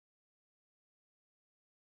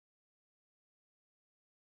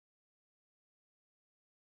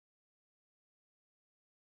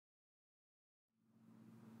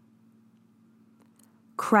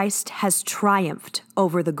Christ has triumphed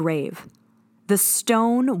over the grave. The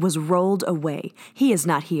stone was rolled away. He is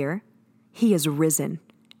not here. He is risen,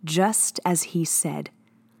 just as he said.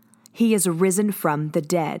 He is risen from the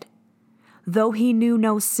dead. Though he knew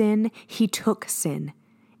no sin, he took sin.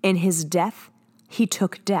 In his death, he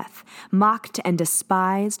took death. Mocked and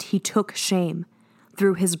despised, he took shame.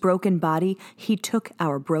 Through his broken body, he took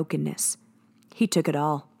our brokenness. He took it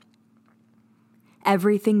all.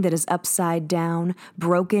 Everything that is upside down,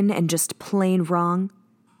 broken, and just plain wrong,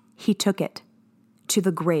 he took it to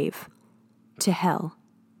the grave, to hell.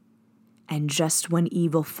 And just when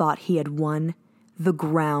evil thought he had won, the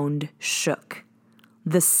ground shook.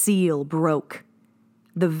 The seal broke.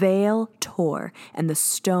 The veil tore, and the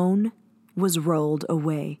stone was rolled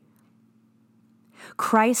away.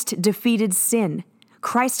 Christ defeated sin.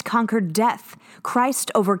 Christ conquered death.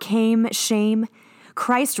 Christ overcame shame.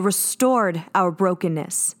 Christ restored our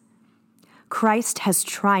brokenness. Christ has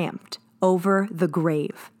triumphed over the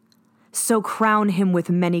grave. So crown him with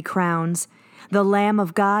many crowns. The Lamb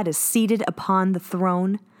of God is seated upon the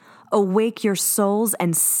throne. Awake your souls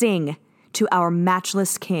and sing to our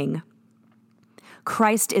matchless King.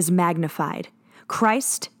 Christ is magnified.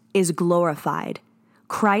 Christ is glorified.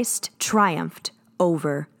 Christ triumphed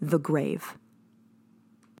over the grave.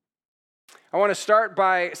 I want to start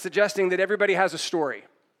by suggesting that everybody has a story.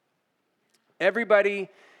 Everybody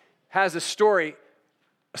has a story.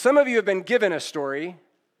 Some of you have been given a story.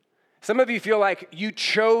 Some of you feel like you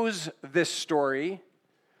chose this story.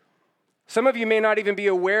 Some of you may not even be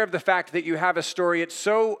aware of the fact that you have a story. It's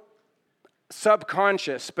so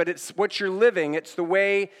subconscious, but it's what you're living. It's the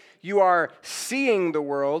way you are seeing the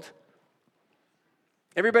world.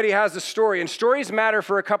 Everybody has a story, and stories matter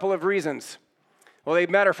for a couple of reasons. Well, they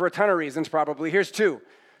matter for a ton of reasons, probably. Here's two.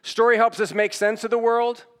 Story helps us make sense of the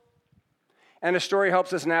world, and a story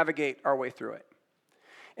helps us navigate our way through it.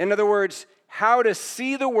 In other words, how to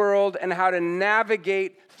see the world and how to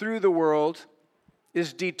navigate through the world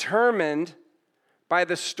is determined by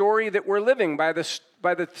the story that we're living, by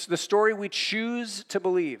the story we choose to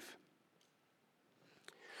believe.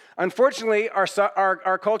 Unfortunately,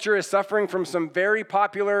 our culture is suffering from some very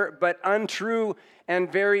popular but untrue and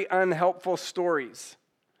very unhelpful stories.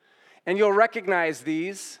 And you'll recognize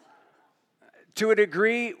these. To a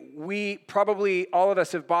degree, we probably, all of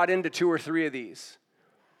us have bought into two or three of these.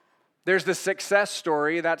 There's the success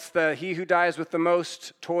story. That's the he who dies with the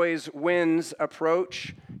most toys wins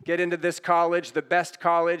approach. Get into this college, the best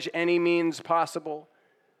college, any means possible.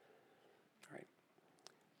 Right.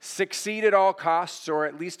 Succeed at all costs, or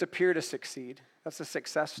at least appear to succeed. That's a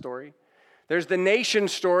success story. There's the nation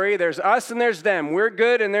story. There's us and there's them. We're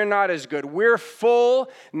good and they're not as good. We're full.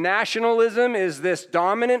 Nationalism is this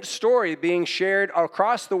dominant story being shared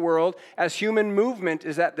across the world as human movement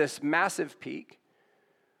is at this massive peak.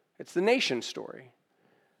 It's the nation story.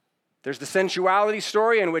 There's the sensuality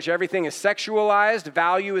story in which everything is sexualized.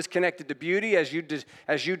 Value is connected to beauty as you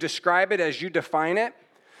describe it, as you define it.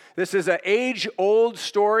 This is an age-old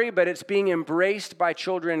story, but it's being embraced by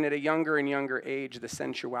children at a younger and younger age, the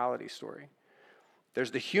sensuality story.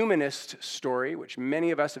 There's the humanist story, which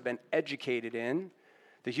many of us have been educated in.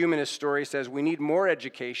 The humanist story says we need more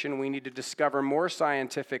education. We need to discover more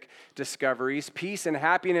scientific discoveries. Peace and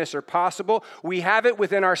happiness are possible. We have it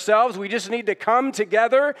within ourselves. We just need to come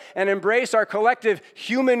together and embrace our collective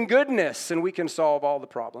human goodness, and we can solve all the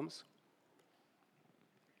problems.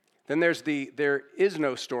 Then there's the there is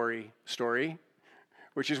no story,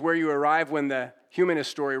 which is where you arrive when the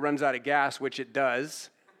humanist story runs out of gas, which it does,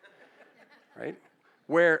 right?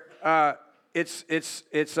 Where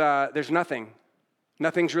there's nothing.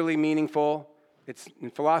 Nothing's really meaningful. In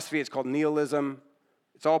philosophy, it's called nihilism.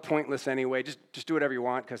 It's all pointless anyway. Just do whatever you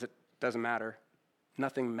want because it doesn't matter.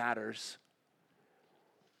 Nothing matters.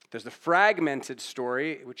 There's the fragmented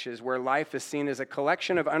story, which is where life is seen as a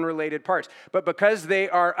collection of unrelated parts. But because they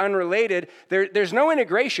are unrelated, there's no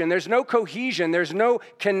integration, there's no cohesion, there's no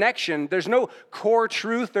connection, there's no core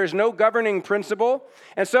truth, there's no governing principle.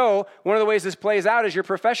 And so one of the ways this plays out is your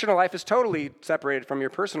professional life is totally separated from your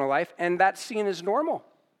personal life, and that's seen as normal,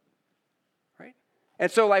 right?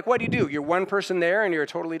 And so what do? You're one person there, and you're a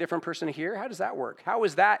totally different person here? How does that work? How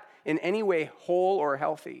is that in any way whole or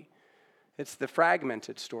healthy? It's the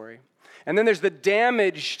fragmented story. And then there's the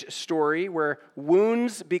damaged story where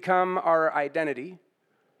wounds become our identity.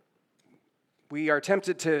 We are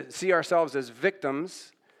tempted to see ourselves as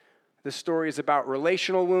victims. This story is about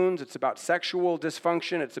relational wounds. It's about sexual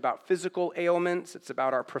dysfunction. It's about physical ailments. It's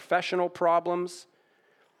about our professional problems.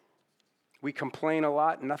 We complain a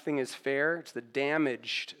lot. Nothing is fair. It's the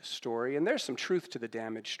damaged story. And there's some truth to the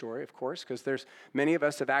damaged story, of course, because many of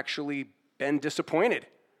us have actually been disappointed,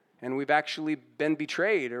 and we've actually been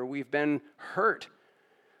betrayed, or we've been hurt.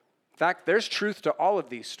 In fact, there's truth to all of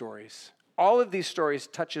these stories. All of these stories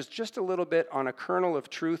touches just a little bit on a kernel of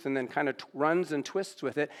truth and then kind of runs and twists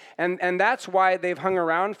with it. And that's why they've hung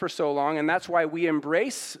around for so long, and that's why we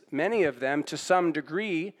embrace many of them to some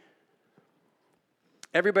degree.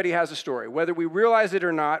 Everybody has a story. Whether we realize it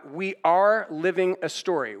or not, we are living a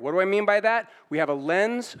story. What do I mean by that? We have a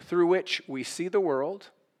lens through which we see the world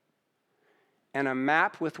and a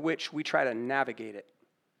map with which we try to navigate it,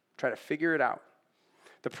 try to figure it out.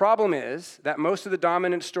 The problem is that most of the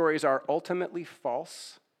dominant stories are ultimately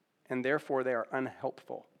false, and therefore they are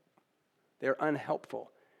unhelpful. They're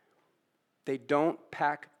unhelpful. They don't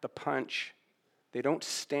pack the punch. They don't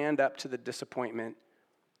stand up to the disappointment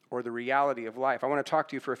or the reality of life. I want to talk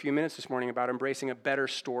to you for a few minutes this morning about embracing a better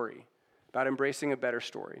story,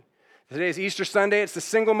 Today is Easter Sunday. It's the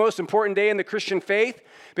single most important day in the Christian faith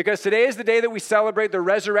because today is the day that we celebrate the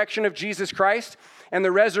resurrection of Jesus Christ. And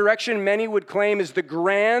the resurrection, many would claim, is the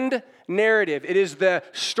grand narrative. It is the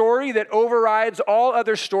story that overrides all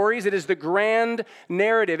other stories. It is the grand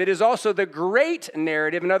narrative. It is also the great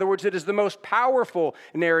narrative. In other words, it is the most powerful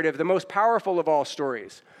narrative, the most powerful of all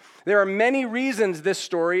stories. There are many reasons this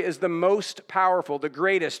story is the most powerful, the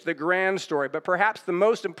greatest, the grand story. But perhaps the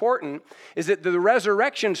most important is that in the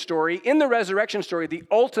resurrection story, the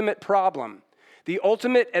ultimate problem, the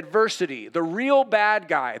ultimate adversity, the real bad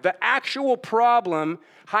guy, the actual problem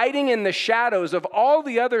hiding in the shadows of all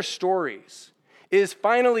the other stories is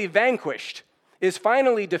finally vanquished, is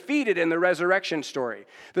finally defeated in the resurrection story.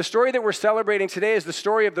 The story that we're celebrating today is the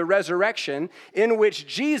story of the resurrection, in which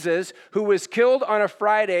Jesus, who was killed on a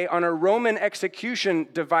Friday on a Roman execution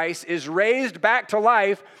device, is raised back to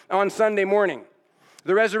life on Sunday morning.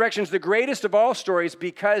 The resurrection is the greatest of all stories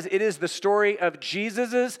because it is the story of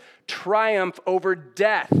Jesus' triumph over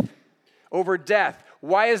death. Over death.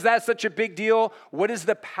 Why is that such a big deal? What is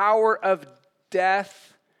the power of death?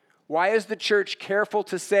 Why is the church careful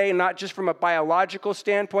to say, not just from a biological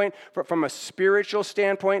standpoint, but from a spiritual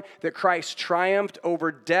standpoint, that Christ triumphed over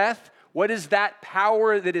death? What is that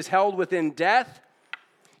power that is held within death?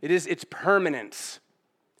 It is its permanence.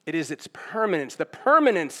 It is its permanence, the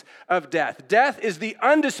permanence of death. Death is the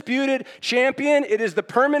undisputed champion. It is the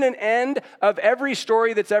permanent end of every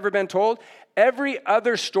story that's ever been told. Every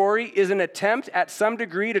other story is an attempt at some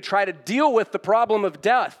degree to try to deal with the problem of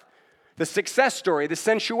death. The success story, the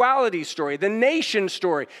sensuality story, the nation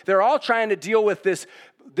story. They're all trying to deal with this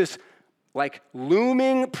like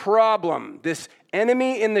looming problem, this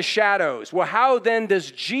enemy in the shadows. Well, how then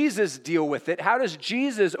does Jesus deal with it? How does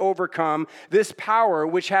Jesus overcome this power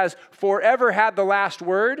which has forever had the last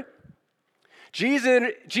word?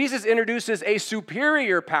 Jesus introduces a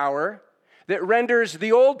superior power that renders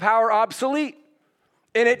the old power obsolete.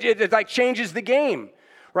 And it like changes the game.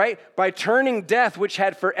 Right? By turning death, which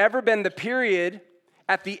had forever been the period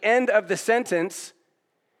at the end of the sentence,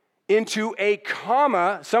 into a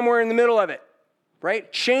comma somewhere in the middle of it, right?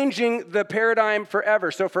 Changing the paradigm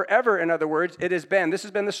forever. So forever, in other words, this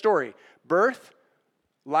has been the story. Birth,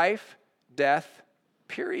 life, death,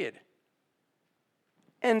 period.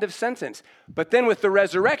 End of sentence. But then with the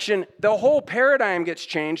resurrection, the whole paradigm gets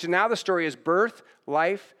changed. And now the story is birth,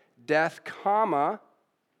 life, death, comma,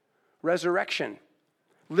 resurrection.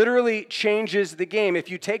 Literally changes the game. If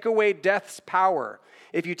you take away death's power,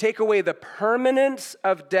 if you take away the permanence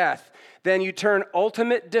of death, then you turn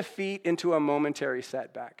ultimate defeat into a momentary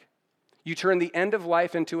setback. You turn the end of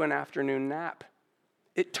life into an afternoon nap.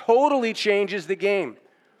 It totally changes the game.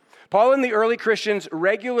 Paul and the early Christians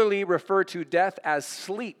regularly refer to death as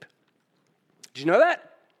sleep. Did you know that?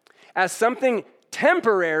 As something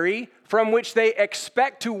temporary from which they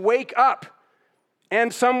expect to wake up.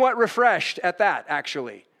 And somewhat refreshed at that,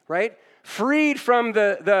 actually, right? Freed from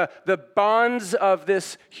the bonds of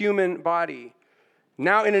this human body.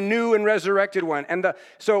 Now in a new and resurrected one. And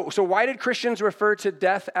so why did Christians refer to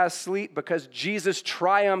death as sleep? Because Jesus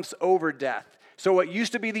triumphs over death. So what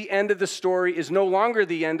used to be the end of the story is no longer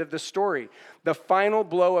the end of the story. The final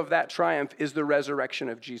blow of that triumph is the resurrection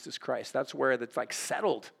of Jesus Christ. That's where it's like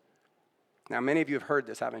settled. Now, many of you have heard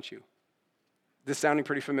this, haven't you? This sounding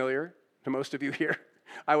pretty familiar to most of you here,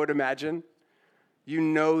 I would imagine. You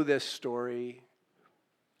know this story.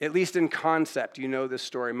 At least in concept, you know this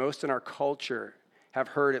story. Most in our culture have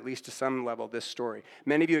heard, at least to some level, this story.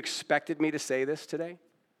 Many of you expected me to say this today.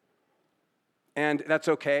 And that's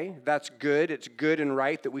okay. That's good. It's good and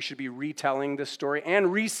right that we should be retelling this story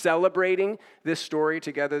and re-celebrating this story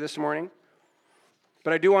together this morning.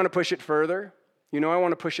 But I do want to push it further. You know I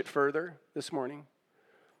want to push it further this morning.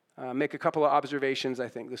 Make a couple of observations, I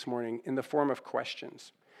think, this morning in the form of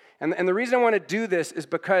questions. And the reason I want to do this is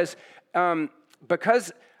because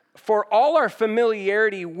for all our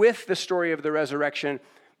familiarity with the story of the resurrection,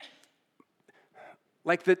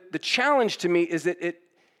 like the challenge to me is that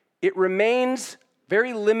it remains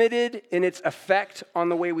very limited in its effect on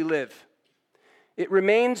the way we live. It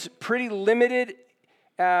remains pretty limited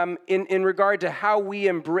in regard to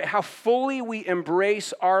how fully we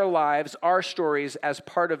embrace our lives, our stories, as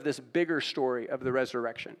part of this bigger story of the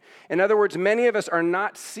resurrection. In other words, many of us are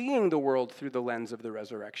not seeing the world through the lens of the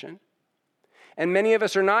resurrection. And many of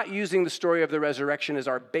us are not using the story of the resurrection as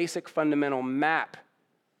our basic fundamental map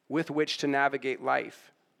with which to navigate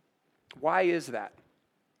life. Why is that?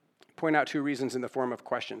 Point out 2 reasons in the form of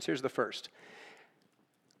questions. Here's the first.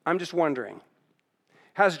 I'm just wondering,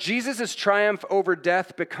 has Jesus' triumph over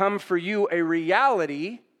death become for you a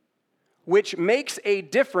reality which makes a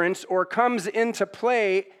difference or comes into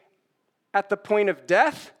play at the point of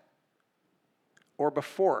death or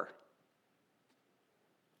before?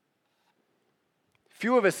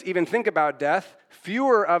 Few of us even think about death.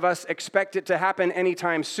 Fewer of us expect it to happen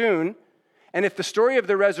anytime soon. And if the story of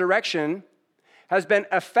the resurrection has been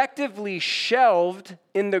effectively shelved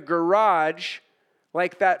in the garage,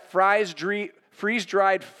 like that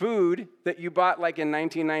freeze-dried food that you bought like in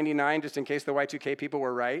 1999, just in case the Y2K people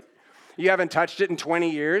were right, you haven't touched it in 20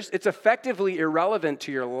 years, it's effectively irrelevant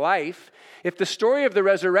to your life. If the story of the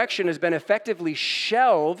resurrection has been effectively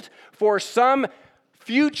shelved for some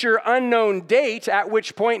future unknown date, at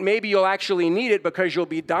which point maybe you'll actually need it because you'll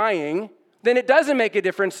be dying, then it doesn't make a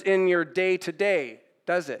difference in your day-to-day,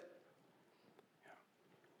 does it?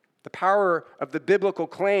 The power of the biblical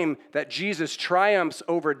claim that Jesus triumphs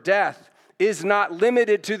over death is not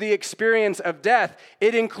limited to the experience of death.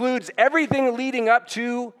 It includes everything leading up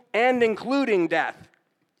to and including death,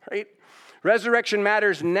 right? Resurrection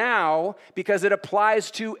matters now because it applies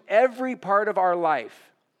to every part of our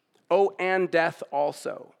life. Oh, and death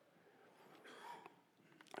also.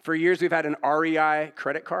 For years, we've had an REI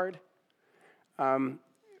credit card. And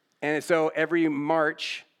so every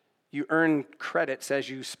March, you earn credits as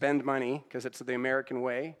you spend money, because it's the American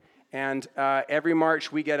way. And every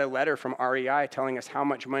March, we get a letter from REI telling us how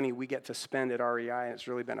much money we get to spend at REI, and it's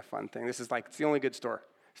really been a fun thing. It's the only good store.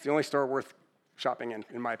 It's the only store worth shopping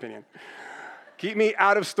in my opinion. Keep me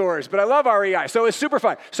out of stores, but I love REI, so it's super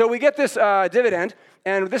fun. So we get this dividend,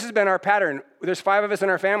 and this has been our pattern. There's 5 of us in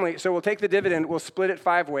our family, so we'll take the dividend, we'll split it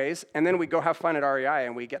 5 ways, and then we go have fun at REI,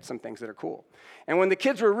 and we get some things that are cool. And when the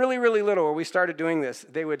kids were really, really little, when we started doing this,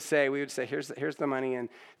 we would say, here's the money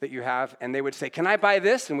that you have, and they would say, can I buy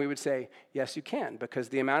this? And we would say, yes, you can, because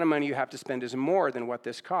the amount of money you have to spend is more than what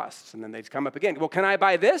this costs. And then they'd come up again, well, can I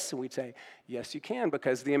buy this? And we'd say, yes, you can,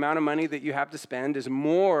 because the amount of money that you have to spend is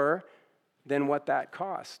more than what that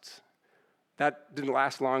costs. That didn't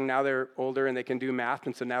last long. Now they're older and they can do math,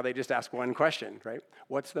 and so now they just ask one question, right?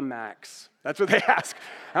 What's the max? That's what they ask.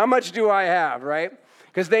 How much do I have, right?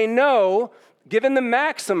 Because they know, given the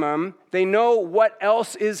maximum, they know what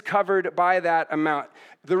else is covered by that amount.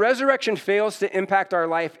 The resurrection fails to impact our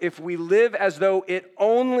life if we live as though it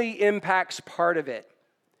only impacts part of it.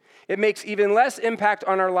 It makes even less impact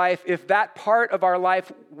on our life if that part of our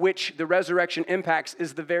life which the resurrection impacts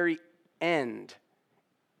is the very end,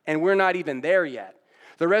 and we're not even there yet.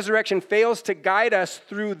 The resurrection fails to guide us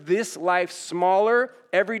through this life's smaller,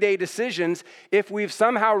 everyday decisions if we've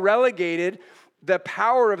somehow relegated the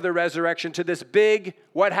power of the resurrection to this big,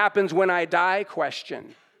 what happens when I die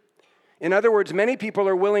question. In other words, many people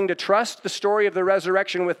are willing to trust the story of the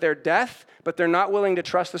resurrection with their death, but they're not willing to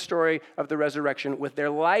trust the story of the resurrection with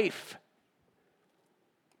their life.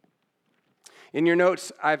 In your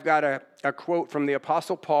notes, I've got a quote from the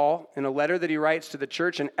Apostle Paul in a letter that he writes to the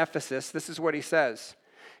church in Ephesus. This is what he says.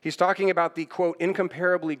 He's talking about the, quote,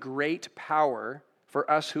 incomparably great power for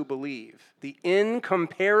us who believe. The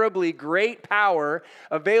incomparably great power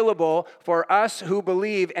available for us who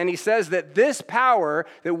believe. And he says that this power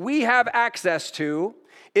that we have access to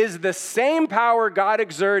is the same power God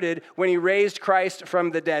exerted when he raised Christ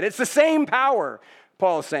from the dead. It's the same power,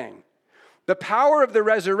 Paul is saying. The power of the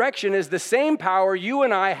resurrection is the same power you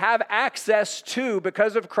and I have access to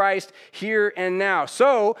because of Christ here and now.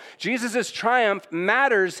 So, Jesus' triumph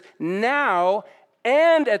matters now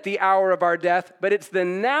and at the hour of our death, but it's the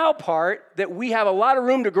now part that we have a lot of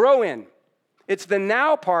room to grow in. It's the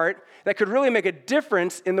now part that could really make a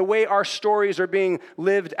difference in the way our stories are being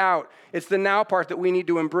lived out. It's the now part that we need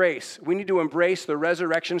to embrace. We need to embrace the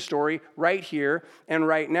resurrection story right here and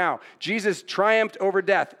right now. Jesus triumphed over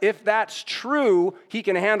death. If that's true, he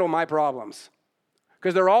can handle my problems,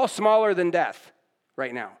 because they're all smaller than death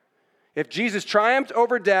right now. If Jesus triumphed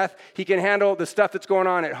over death, he can handle the stuff that's going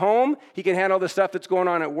on at home. He can handle the stuff that's going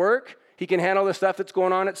on at work. He can handle the stuff that's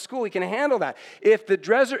going on at school. He can handle that. If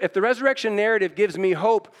the resurrection narrative gives me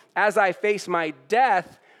hope as I face my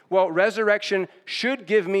death, well, resurrection should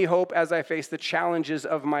give me hope as I face the challenges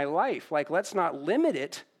of my life. Like, let's not limit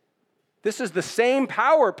it. This is the same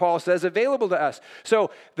power, Paul says, available to us.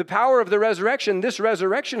 So the power of the resurrection, this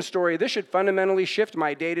resurrection story, this should fundamentally shift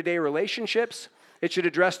my day-to-day relationships. It should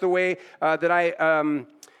address the way that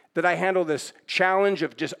I handle this challenge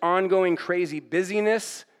of just ongoing crazy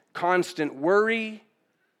busyness, constant worry,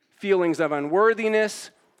 feelings of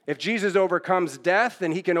unworthiness. If Jesus overcomes death,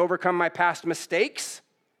 then he can overcome my past mistakes.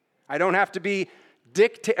 I don't have to be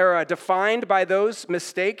defined by those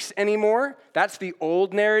mistakes anymore. That's the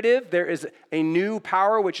old narrative. There is a new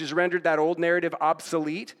power which has rendered that old narrative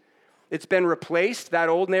obsolete. It's been replaced, that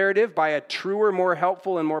old narrative, by a truer, more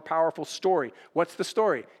helpful, and more powerful story. What's the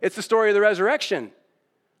story? It's the story of the resurrection.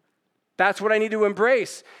 That's what I need to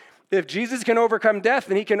embrace. If Jesus can overcome death,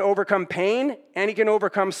 then he can overcome pain and he can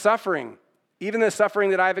overcome suffering. Even the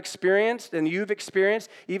suffering that I've experienced and you've experienced,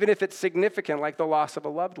 even if it's significant, like the loss of a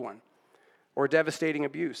loved one or devastating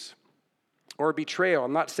abuse or betrayal.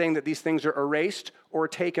 I'm not saying that these things are erased or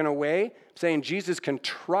taken away. I'm saying Jesus can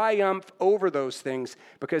triumph over those things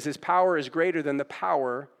because his power is greater than the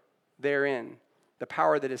power therein. The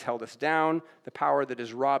power that has held us down, the power that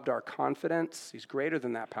has robbed our confidence. He's greater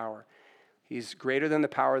than that power. He's greater than the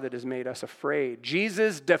power that has made us afraid.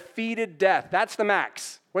 Jesus defeated death. That's the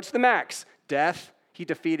max. What's the max? Death. He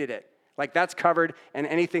defeated it. Like, that's covered, and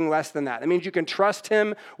anything less than that. That means you can trust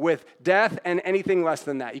him with death and anything less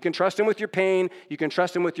than that. You can trust him with your pain. You can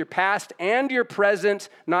trust him with your past and your present,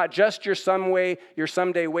 not just your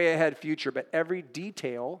someday way ahead future, but every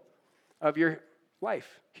detail of your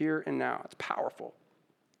life here and now. It's powerful.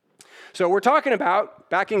 So we're talking about,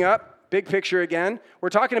 backing up, big picture again, we're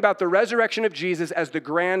talking about the resurrection of Jesus as the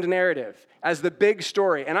grand narrative, as the big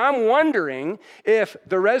story. And I'm wondering if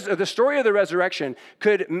the story of the resurrection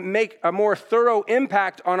could make a more thorough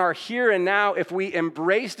impact on our here and now if we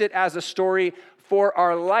embraced it as a story for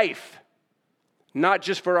our life, not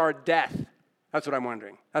just for our death. That's what I'm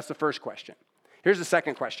wondering. That's the first question. Here's the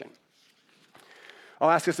second question.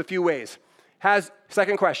 I'll ask this a few ways.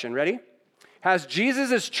 Second question, ready? Has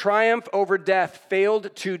Jesus' triumph over death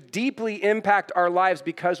failed to deeply impact our lives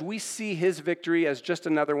because we see his victory as just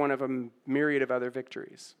another one of a myriad of other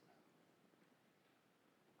victories?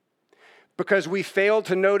 Because we failed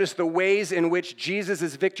to notice the ways in which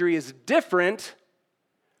Jesus' victory is different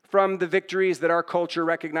from the victories that our culture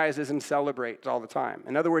recognizes and celebrates all the time.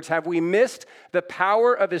 In other words, have we missed the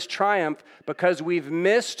power of his triumph because we've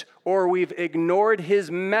missed or we've ignored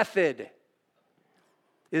his method?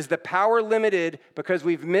 Is the power limited because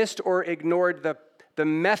we've missed or ignored the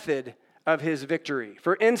method of his victory?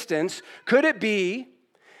 For instance, could it be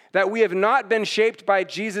that we have not been shaped by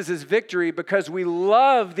Jesus' victory because we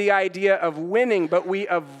love the idea of winning, but we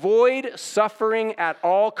avoid suffering at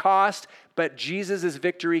all cost, but Jesus'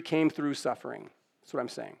 victory came through suffering? That's what I'm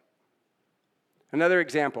saying. Another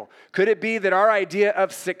example. Could it be that our idea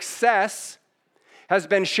of success has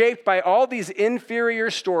been shaped by all these inferior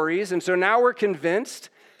stories, and so now we're convinced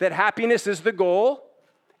that happiness is the goal,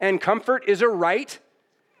 and comfort is a right,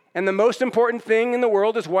 and the most important thing in the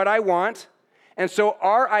world is what I want. And so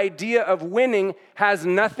our idea of winning has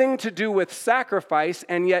nothing to do with sacrifice,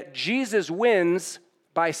 and yet Jesus wins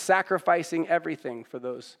by sacrificing everything for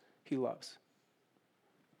those he loves.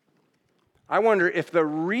 I wonder if the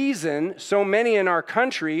reason so many in our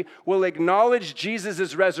country will acknowledge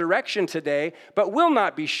Jesus' resurrection today, but will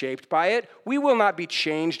not be shaped by it, we will not be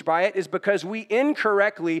changed by it, is because we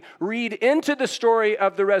incorrectly read into the story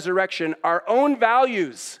of the resurrection our own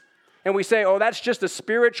values. And we say, oh, that's just a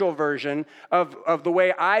spiritual version of the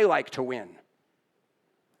way I like to win.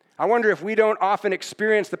 I wonder if we don't often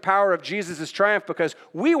experience the power of Jesus' triumph because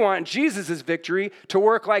we want Jesus' victory to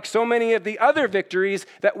work like so many of the other victories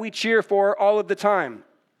that we cheer for all of the time.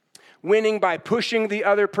 Winning by pushing the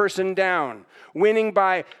other person down. Winning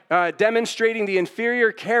by demonstrating the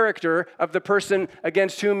inferior character of the person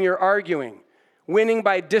against whom you're arguing. Winning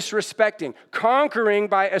by disrespecting. Conquering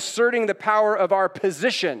by asserting the power of our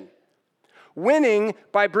position. Winning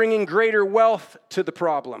by bringing greater wealth to the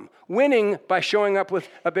problem. Winning by showing up with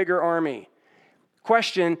a bigger army.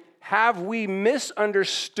 Question, have we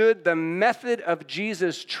misunderstood the method of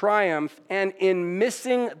Jesus' triumph, and in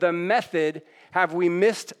missing the method, have we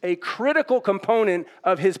missed a critical component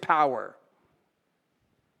of his power?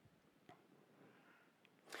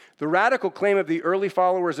 The radical claim of the early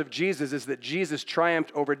followers of Jesus is that Jesus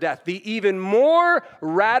triumphed over death. The even more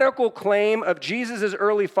radical claim of Jesus'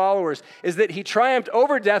 early followers is that he triumphed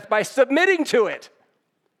over death by submitting to it,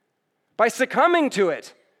 by succumbing to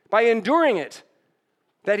it, by enduring it.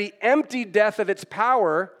 That he emptied death of its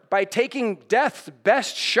power by taking death's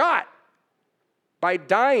best shot, by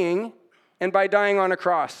dying, and by dying on a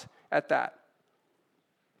cross at that.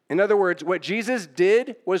 In other words, what Jesus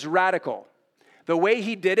did was radical. The way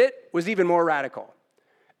he did it was even more radical.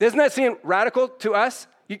 Doesn't that seem radical to us?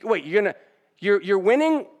 You're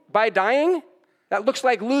winning by dying? That looks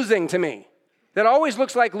like losing to me. That always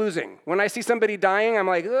looks like losing. When I see somebody dying, I'm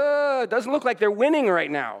like, it doesn't look like they're winning right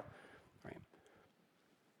now. Right?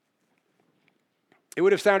 It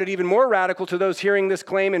would have sounded even more radical to those hearing this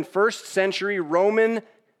claim in first century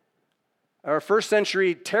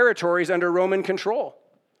territories under Roman control.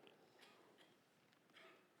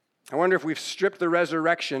 I wonder if we've stripped the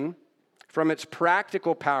resurrection from its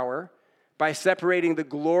practical power by separating the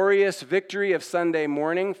glorious victory of Sunday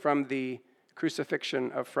morning from the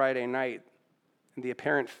crucifixion of Friday night and the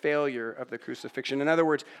apparent failure of the crucifixion. In other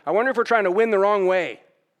words, I wonder if we're trying to win the wrong way.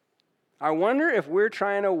 I wonder if we're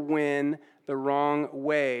trying to win the wrong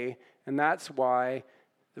way, and that's why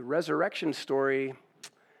the resurrection story,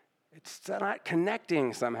 it's not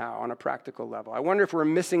connecting somehow on a practical level. I wonder if we're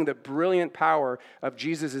missing the brilliant power of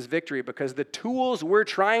Jesus' victory because the tools we're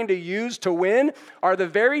trying to use to win are the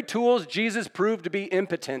very tools Jesus proved to be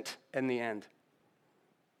impotent in the end.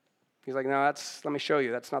 He's like, no, let me show you.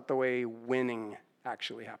 That's not the way winning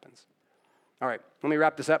actually happens. All right, let me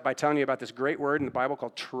wrap this up by telling you about this great word in the Bible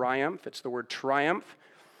called triumph. It's the word triumph.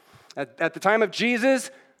 At the time of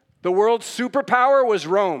Jesus, the world's superpower was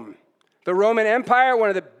Rome. The Roman Empire, one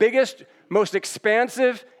of the biggest, most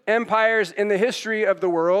expansive empires in the history of the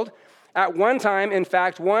world. At one time, in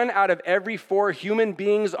fact, 1 out of every 4 human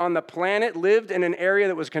beings on the planet lived in an area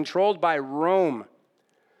that was controlled by Rome.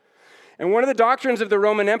 And one of the doctrines of the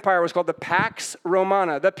Roman Empire was called the Pax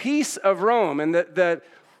Romana, the peace of Rome. And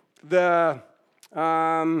the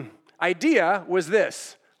idea was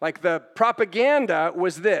this, like the propaganda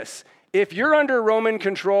was this: if you're under Roman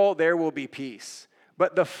control, there will be peace.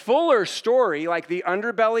 But the fuller story, like the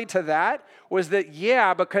underbelly to that, was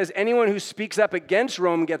that, because anyone who speaks up against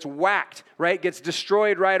Rome gets whacked, right? Gets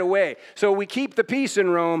destroyed right away. So we keep the peace in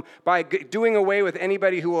Rome by doing away with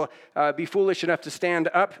anybody who will be foolish enough to stand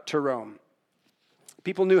up to Rome.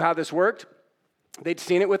 People knew how this worked. They'd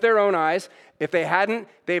seen it with their own eyes. If they hadn't,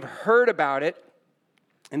 they've heard about it.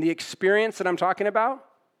 And the experience that I'm talking about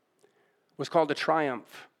was called a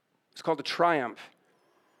triumph. It's called a triumph.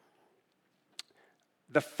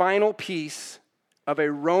 The final piece of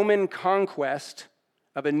a Roman conquest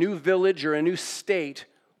of a new village or a new state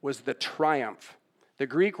was the triumph. The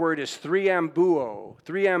Greek word is thriambuo.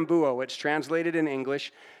 It's translated in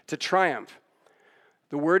English to triumph.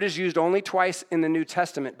 The word is used only twice in the New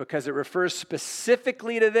Testament because it refers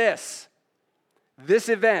specifically to this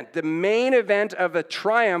event. The main event of a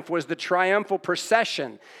triumph was the triumphal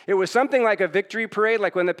procession. It was something like a victory parade,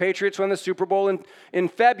 like when the Patriots won the Super Bowl in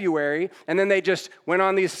February, and then they just went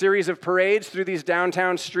on these series of parades through these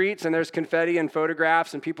downtown streets, and there's confetti and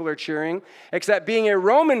photographs, and people are cheering. Except being a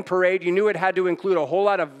Roman parade, you knew it had to include a whole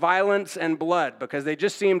lot of violence and blood, because they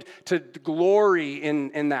just seemed to glory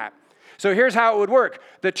in that. So here's how it would work.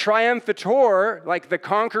 The triumphator, like the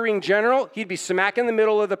conquering general, he'd be smack in the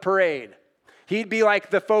middle of the parade. He'd be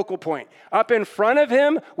like the focal point. Up in front of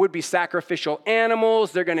him would be sacrificial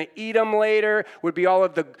animals. They're going to eat them later. Would be all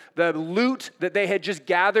of the loot that they had just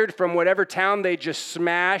gathered from whatever town they just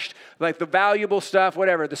smashed, like the valuable stuff,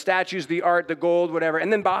 whatever, the statues, the art, the gold, whatever.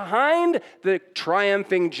 And then behind the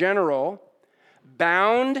triumphing general,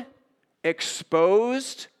 bound,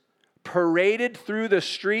 exposed, paraded through the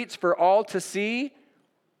streets for all to see,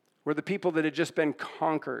 were the people that had just been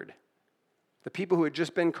conquered. The people who had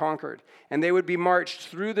just been conquered. And they would be marched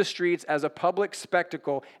through the streets as a public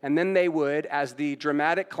spectacle, and then they would, as the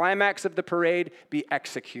dramatic climax of the parade, be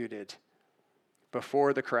executed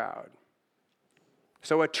before the crowd.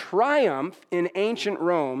 So a triumph in ancient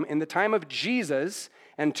Rome in the time of Jesus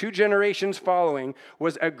and 2 generations following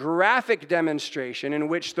was a graphic demonstration in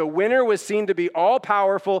which the winner was seen to be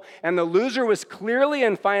all-powerful and the loser was clearly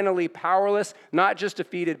and finally powerless, not just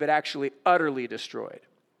defeated, but actually utterly destroyed.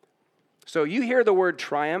 So you hear the word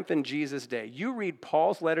triumph in Jesus' day. You read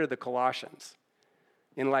Paul's letter to the Colossians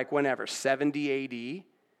in 70 AD.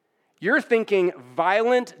 You're thinking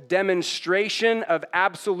violent demonstration of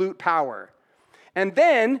absolute power. And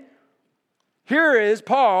then here is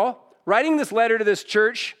Paul writing this letter to this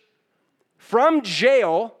church from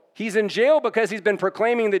jail. He's in jail because he's been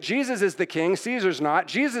proclaiming that Jesus is the king, Caesar's not.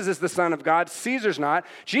 Jesus is the Son of God, Caesar's not.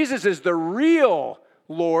 Jesus is the real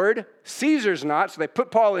Lord, Caesar's not. So they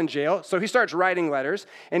put Paul in jail. So he starts writing letters.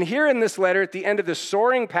 And here in this letter, at the end of the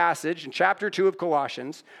soaring passage in chapter 2 of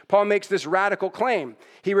Colossians, Paul makes this radical claim.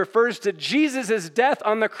 He refers to Jesus' death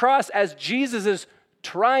on the cross as Jesus'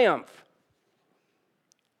 triumph.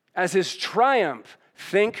 As his triumph.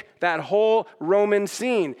 Think that whole Roman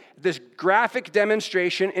scene, this graphic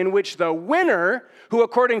demonstration in which the winner, who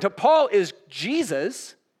according to Paul is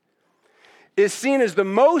Jesus, is seen as the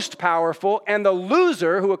most powerful, and the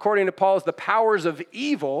loser, who according to Paul is the powers of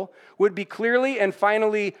evil, would be clearly and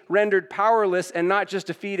finally rendered powerless and not just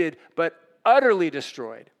defeated, but utterly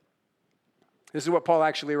destroyed. This is what Paul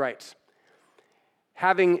actually writes.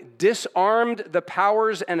 Having disarmed the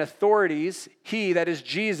powers and authorities, he, that is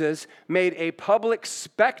Jesus, made a public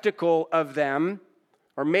spectacle of them,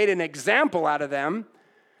 or made an example out of them,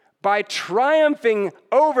 by triumphing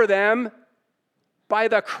over them by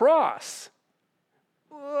the cross.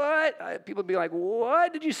 What? People would be like,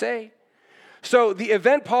 what did you say? So the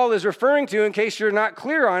event Paul is referring to, in case you're not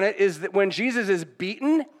clear on it, is that when Jesus is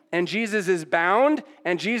beaten and Jesus is bound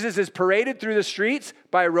and Jesus is paraded through the streets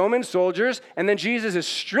by Roman soldiers, and then Jesus is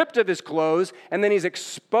stripped of his clothes, and then he's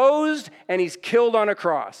exposed and he's killed on a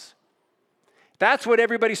cross. That's what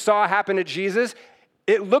everybody saw happen to Jesus.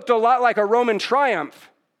 It looked a lot like a Roman triumph.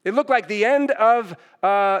 It looked like the end of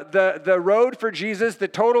the road for Jesus, the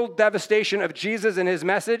total devastation of Jesus and his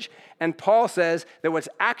message. And Paul says that what's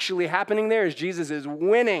actually happening there is Jesus is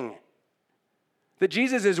winning. That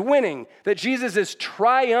Jesus is winning. That Jesus is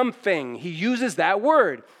triumphing. He uses that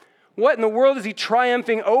word. What in the world is he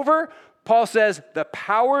triumphing over? Paul says the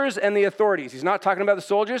powers and the authorities. He's not talking about the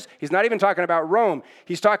soldiers. He's not even talking about Rome.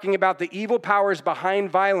 He's talking about the evil powers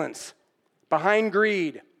behind violence, behind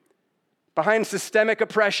greed, behind systemic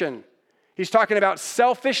oppression. He's talking about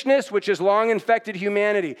selfishness, which has long infected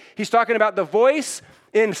humanity. He's talking about the voice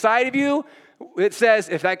inside of you. It says,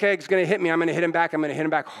 if that guy's going to hit me, I'm going to hit him back. I'm going to hit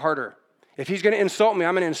him back harder. If he's going to insult me,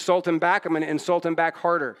 I'm going to insult him back. I'm going to insult him back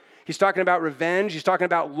harder. He's talking about revenge. He's talking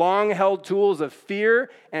about long-held tools of fear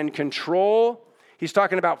and control. He's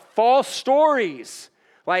talking about false stories,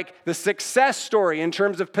 like the success story in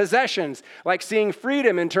terms of possessions, like seeing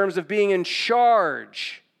freedom in terms of being in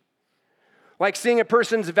charge, like seeing a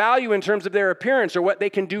person's value in terms of their appearance or what they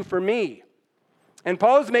can do for me. And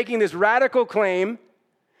Paul is making this radical claim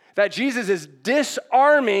that Jesus is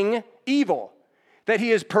disarming evil, that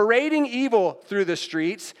he is parading evil through the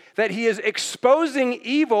streets, that he is exposing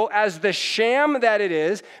evil as the sham that it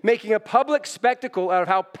is, making a public spectacle out of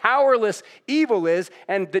how powerless evil is,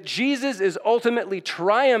 and that Jesus is ultimately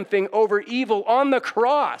triumphing over evil on the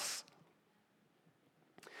cross.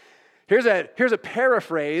 Here's a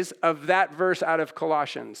paraphrase of that verse out of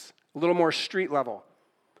Colossians, a little more street level.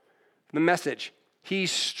 The message: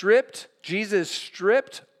 Jesus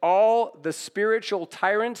stripped all the spiritual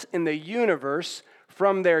tyrants in the universe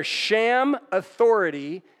from their sham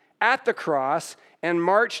authority at the cross and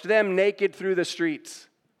marched them naked through the streets.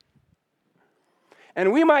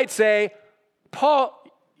 And we might say, Paul,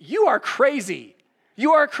 you are crazy.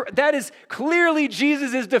 That is clearly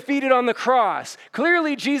Jesus is defeated on the cross.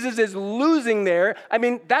 Clearly Jesus is losing there. I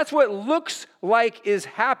mean, that's what looks like is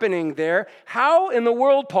happening there. How in the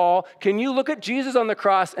world, Paul, can you look at Jesus on the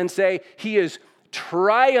cross and say he is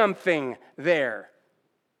triumphing there?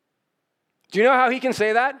 Do you know how he can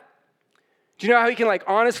say that? Do you know how he can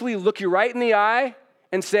honestly look you right in the eye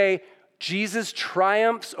and say, Jesus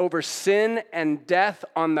triumphs over sin and death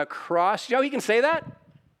on the cross? Do you know how he can say that?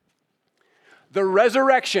 The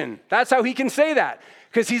resurrection. That's how he can say that,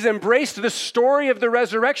 because he's embraced the story of the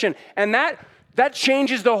resurrection. And that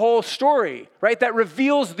changes the whole story, right? That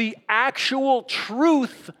reveals the actual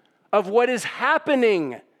truth of what is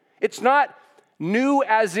happening. It's not new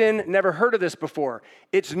as in never heard of this before.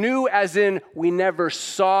 It's new as in we never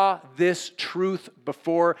saw this truth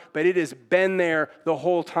before, but it has been there the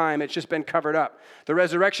whole time. It's just been covered up. The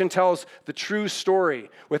resurrection tells the true story.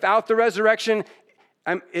 Without the resurrection,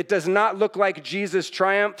 it does not look like Jesus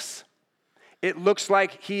triumphs. It looks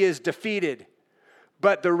like he is defeated.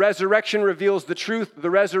 But the resurrection reveals the truth. The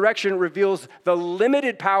resurrection reveals the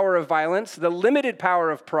limited power of violence, the limited power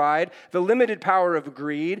of pride, the limited power of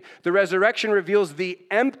greed. The resurrection reveals the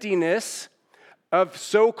emptiness of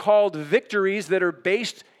so-called victories that are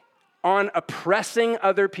based on oppressing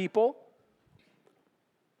other people,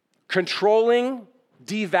 controlling,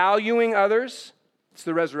 devaluing others. It's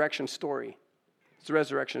the resurrection story. It's the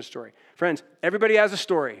resurrection story. Friends, everybody has a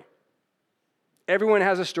story. Everyone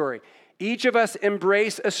has a story. Each of us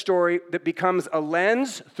embrace a story that becomes a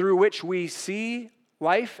lens through which we see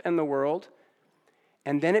life and the world.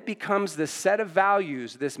 And then it becomes this set of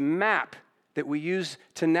values, this map that we use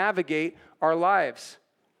to navigate our lives.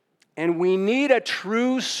 And we need a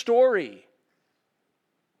true story.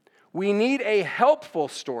 We need a helpful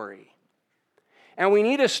story. And we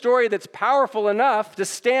need a story that's powerful enough to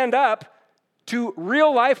stand up to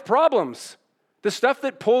real life problems, the stuff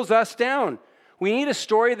that pulls us down. We need a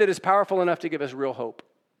story that is powerful enough to give us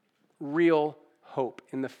real hope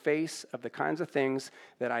in the face of the kinds of things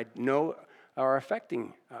that I know are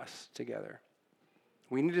affecting us together.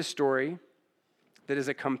 We need a story that is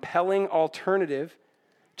a compelling alternative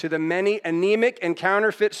to the many anemic and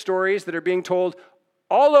counterfeit stories that are being told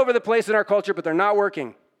all over the place in our culture, but they're not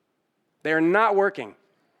working. They are not working.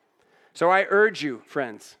 So I urge you,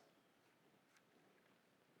 friends,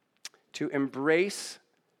 to embrace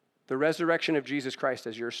the resurrection of Jesus Christ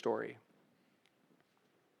as your story,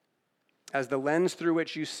 as the lens through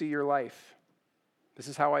which you see your life. This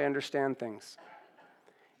is how I understand things.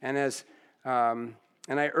 And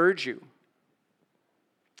I urge you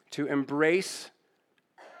to embrace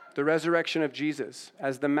the resurrection of Jesus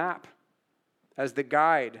as the map, as the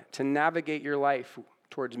guide to navigate your life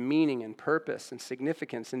towards meaning and purpose and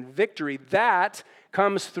significance and victory that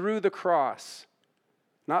comes through the cross.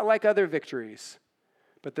 Not like other victories,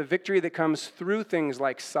 but the victory that comes through things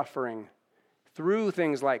like suffering, through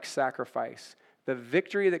things like sacrifice, the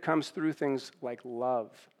victory that comes through things like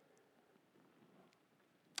love.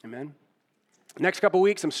 Amen? Next couple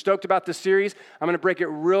weeks, I'm stoked about this series. I'm going to break it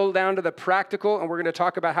real down to the practical, and we're going to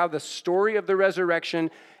talk about how the story of the resurrection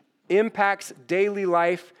impacts daily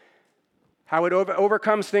life, how it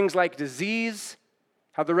overcomes things like disease,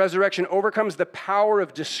 how the resurrection overcomes the power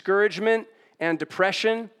of discouragement and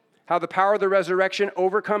depression, how the power of the resurrection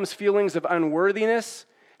overcomes feelings of unworthiness,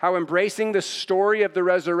 how embracing the story of the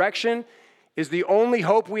resurrection is the only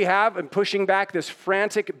hope we have in pushing back this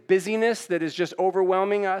frantic busyness that is just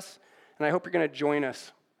overwhelming us. And I hope you're going to join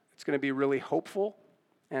us. It's going to be really hopeful,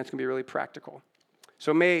 and it's going to be really practical.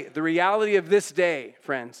 So may the reality of this day,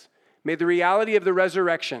 friends, may the reality of the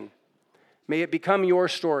resurrection, may it become your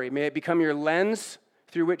story. May it become your lens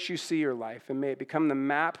through which you see your life, and may it become the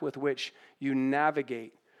map with which you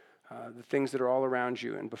navigate the things that are all around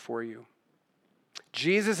you and before you.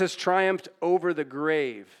 Jesus has triumphed over the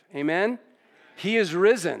grave. Amen? He is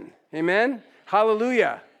risen. Amen?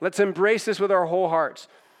 Hallelujah. Let's embrace this with our whole hearts.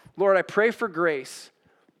 Lord, I pray for grace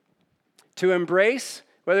to embrace,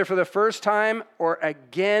 whether for the first time or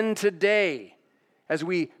again today, as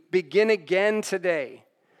we begin again today,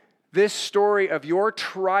 this story of your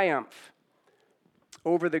triumph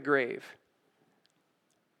over the grave.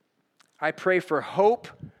 I pray for hope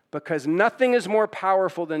because nothing is more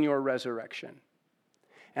powerful than your resurrection.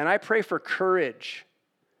 And I pray for courage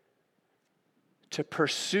to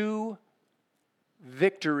pursue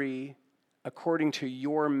victory according to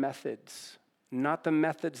your methods, not the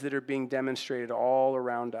methods that are being demonstrated all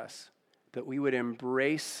around us, that we would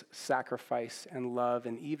embrace sacrifice and love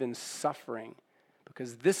and even suffering,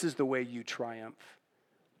 because this is the way you triumph.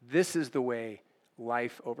 This is the way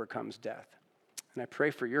life overcomes death. And I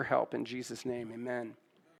pray for your help in Jesus' name. Amen.